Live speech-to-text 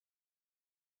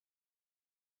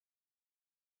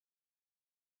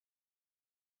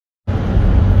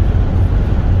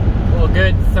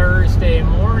Good Thursday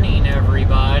morning,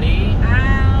 everybody.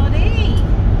 Howdy.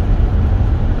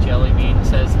 Jelly Bean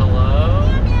says hello.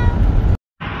 Meow, meow.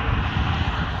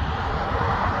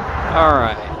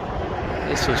 Alright,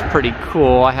 this was pretty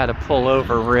cool. I had to pull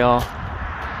over real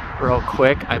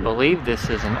quick. I believe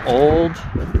this is an old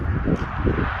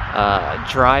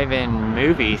drive-in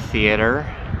movie theater,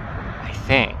 I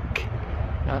think.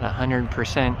 Not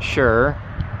 100% sure.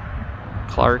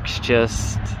 Clark's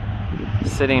just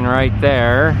sitting right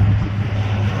there.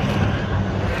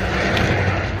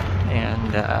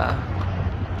 And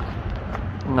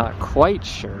I'm not quite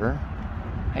sure.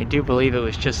 I do believe it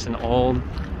was just an old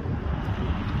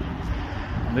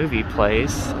movie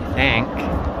place, I think.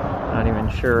 Not even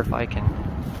sure if I can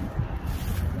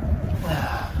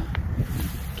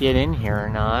get in here or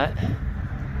not.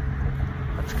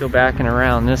 Let's go back and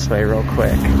around this way real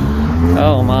quick.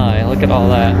 Oh my, look at all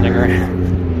that. They're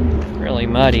really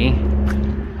muddy.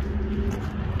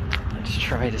 Let's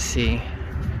try to see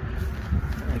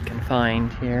what I can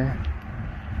find here.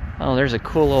 Oh, there's a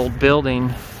cool old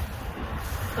building.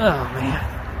 Oh man.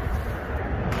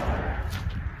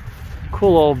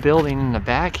 Cool old building in the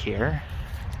back here.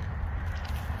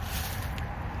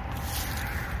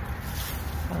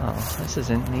 Oh, this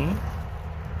isn't neat.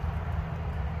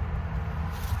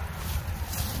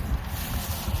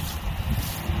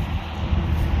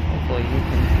 Hopefully you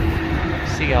can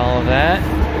see all of that.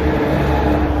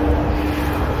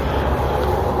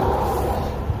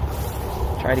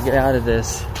 Try to get out of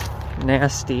this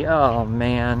nasty, oh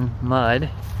man, mud.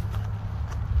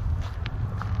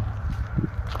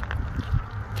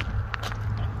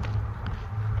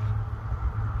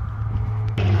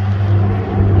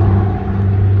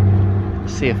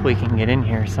 See if we can get in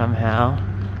here somehow.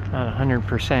 Not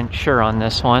 100% sure on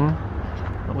this one,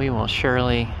 but we will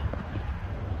surely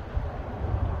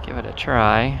give it a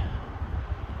try.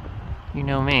 You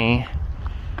know me.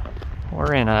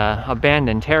 We're in a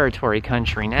abandoned territory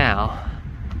country now.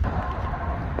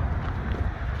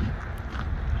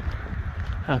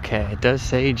 Okay, it does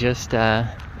say just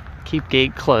keep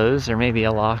gate closed. There may be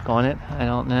a lock on it. I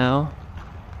don't know.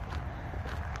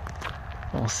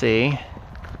 We'll see.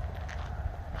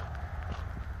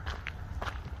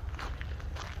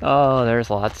 Oh, there's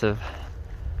lots of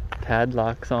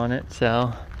padlocks on it,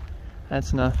 so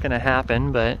that's not gonna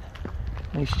happen, but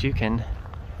at least you can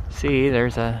see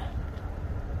there's a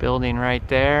building right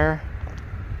there,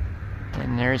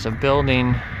 and there's a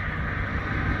building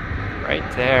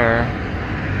right there.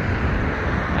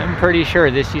 I'm pretty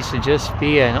sure this used to just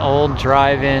be an old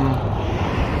drive-in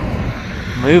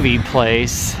movie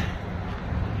place.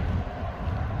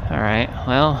 Alright,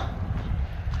 well,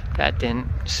 that didn't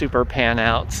super pan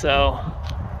out, so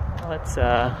let's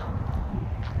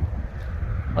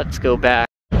go back.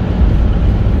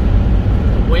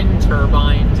 The wind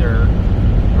turbines are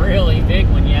really big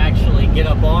when you actually get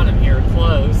up on them here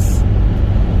close.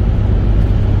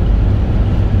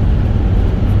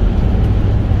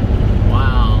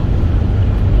 Wow.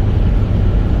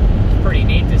 It's pretty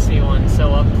neat to see one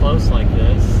so up close like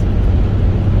this.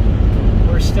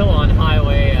 We're still on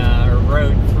highway or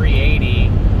road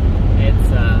 380.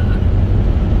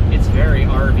 It's very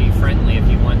RV friendly, if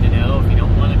you wanted to know. If you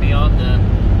don't want to be on the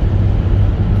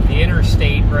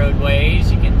interstate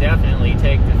roadways, you can definitely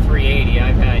take the 380.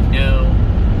 I've had no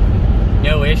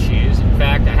issues. In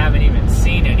fact, I haven't even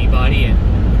seen anybody in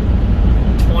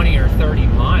 20 or 30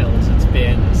 miles it's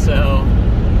been, so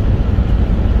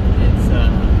it's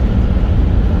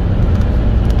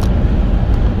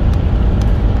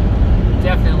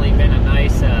definitely been a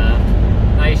nice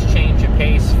change of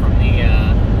pace from the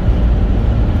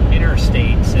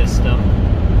interstate system.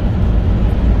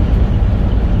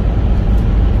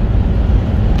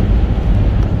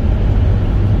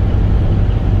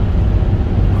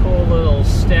 Cool little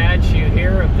statue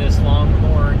here of this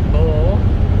longhorn bull.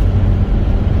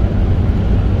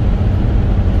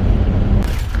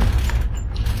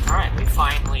 Alright, we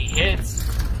finally hit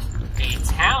a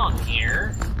town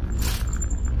here.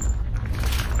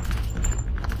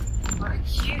 What a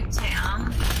cute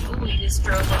town. Oh, we just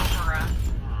drove over a...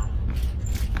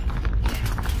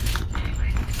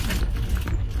 Anyway.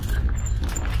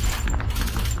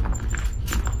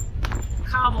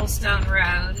 Cobblestone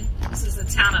Road. This is the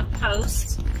town of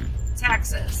Post,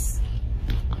 Texas.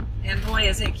 And boy,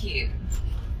 is it cute.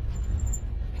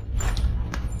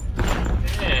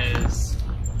 It is.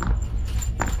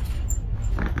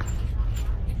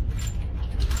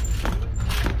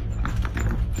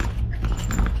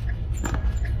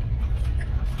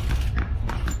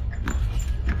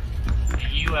 The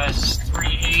US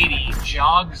 380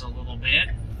 jogs a little bit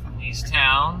from these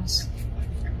towns.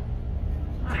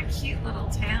 What a cute little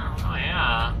town. Oh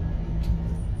yeah.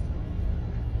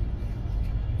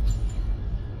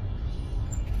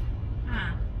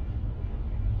 Huh.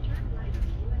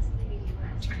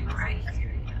 Turning right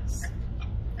here, yes.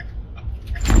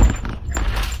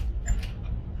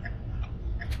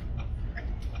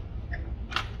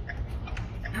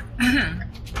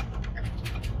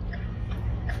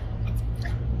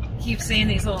 Keep seeing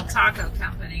these little taco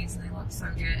companies and they look so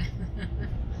good.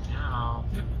 Wow.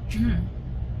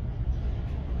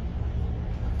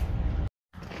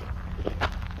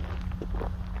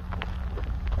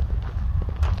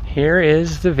 Here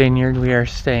is the vineyard we are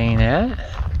staying at.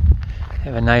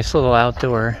 Have a nice little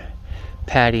outdoor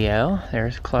patio.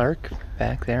 There's Clark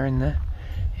back there in the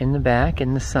back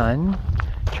in the sun,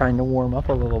 trying to warm up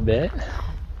a little bit.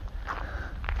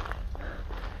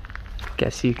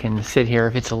 Guess you can sit here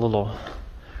if it's a little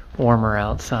warmer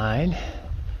outside.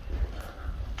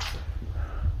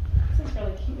 This is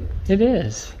really cute. It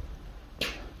is.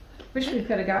 Wish we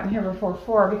could have gotten here before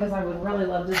 4 because I would really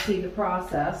love to see the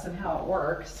process and how it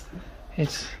works.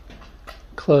 It's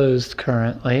closed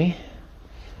currently.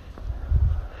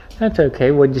 That's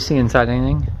okay. What did you see inside?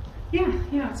 Anything?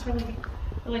 Yeah, it's really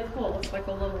cool. It's like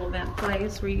a little event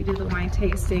place where you do the wine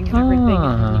tasting and everything,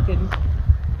 and then you can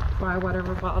buy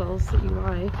whatever bottles that you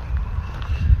like.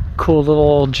 Cool little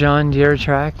old John Deere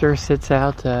tractor sits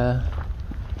out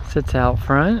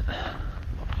front.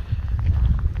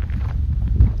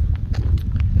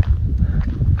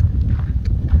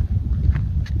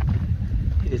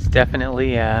 It's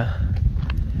definitely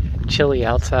chilly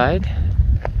outside.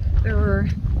 There were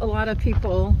a lot of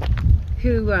people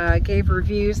who gave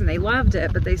reviews and they loved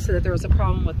it, but they said that there was a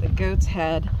problem with the goat's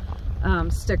head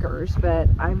stickers, but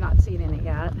I've not seen any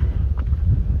yet.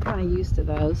 Kind of used to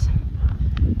those,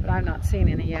 but I've not seen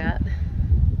any yet.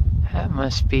 That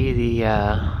must be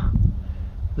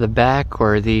the back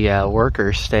where the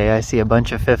workers stay. I see a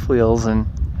bunch of fifth wheels and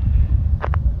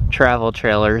travel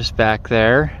trailers back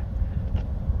there.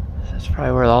 That's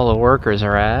probably where all the workers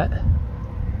are at.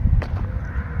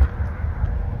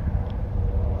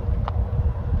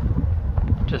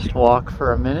 Just walk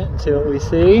for a minute and see what we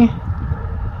see.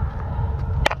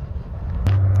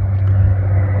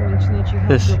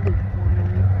 This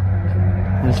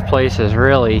place is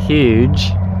really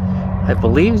huge. I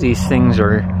believe these things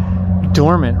are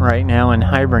dormant right now in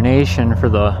hibernation for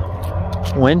the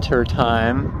winter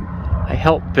time. I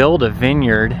helped build a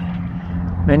vineyard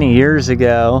many years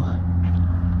ago,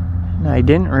 and I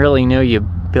didn't really know you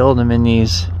build them in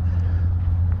these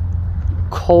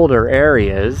colder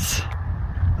areas,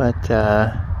 but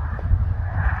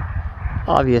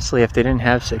obviously if they didn't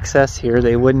have success here,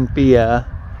 they wouldn't be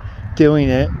doing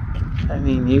it. I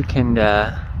mean, you can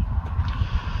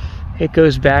it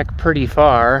goes back pretty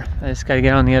far. I just got to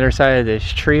get on the other side of this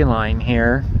tree line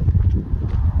here.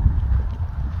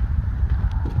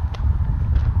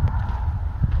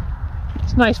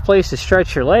 It's a nice place to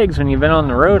stretch your legs when you've been on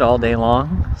the road all day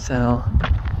long, so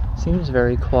seems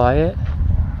very quiet.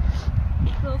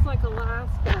 Feels like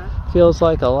Alaska. Feels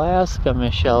like Alaska,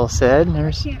 Michelle said.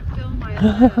 There's I can't feel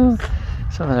my legs.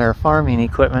 some of their farming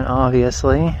equipment,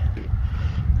 obviously.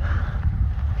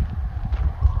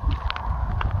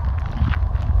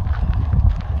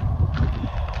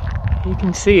 You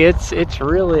can see it's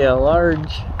really a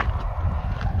large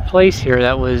place here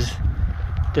that was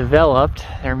developed.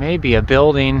 There may be a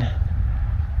building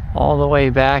all the way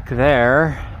back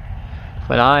there,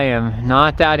 but I am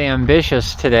not that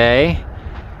ambitious today.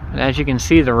 And as you can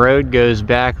see, the road goes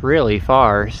back really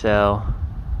far, so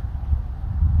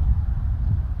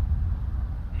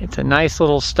it's a nice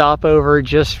little stopover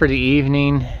just for the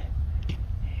evening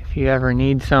if you ever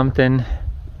need something.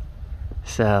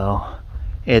 So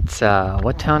it's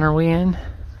what town are we in?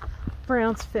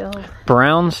 Brownsfield.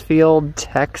 Brownsfield,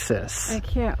 Texas. I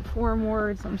can't form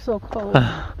words, I'm so cold.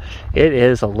 It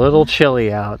is a little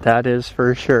chilly out, that is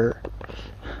for sure.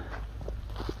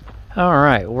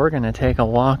 Alright, we're gonna take a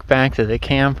walk back to the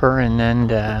camper and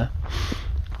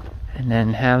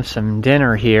then have some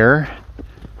dinner here.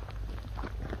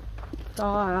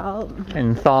 Thaw out.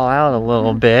 And thaw out a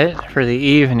little bit for the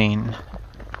evening.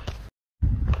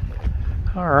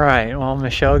 Alright, well,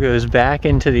 Michelle goes back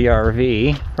into the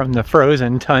RV from the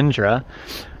frozen tundra.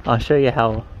 I'll show you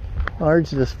how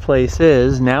large this place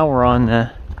is. Now we're on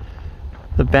the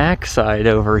back side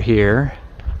over here.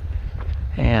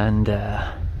 And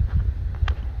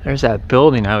there's that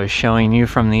building I was showing you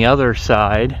from the other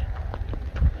side.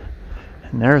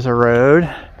 And there's a road.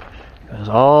 It goes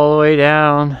all the way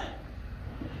down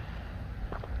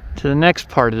to the next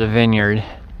part of the vineyard.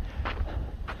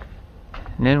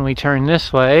 And then we turn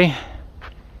this way.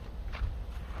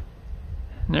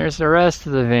 And And there's the rest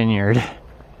of the vineyard.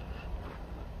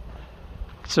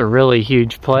 It's a really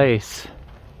huge place.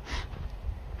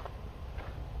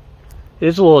 It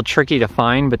is a little tricky to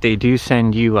find, but they do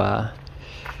send you some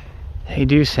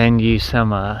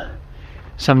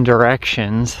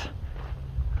directions.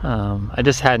 I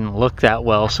just hadn't looked that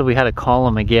well, so we had to call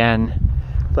them again.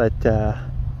 But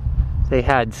they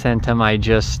had sent them. I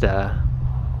just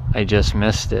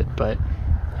missed it. But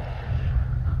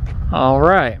all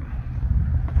right,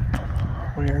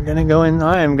 we're gonna go in.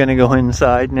 I am gonna go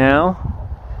inside now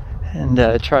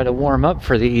and try to warm up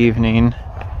for the evening.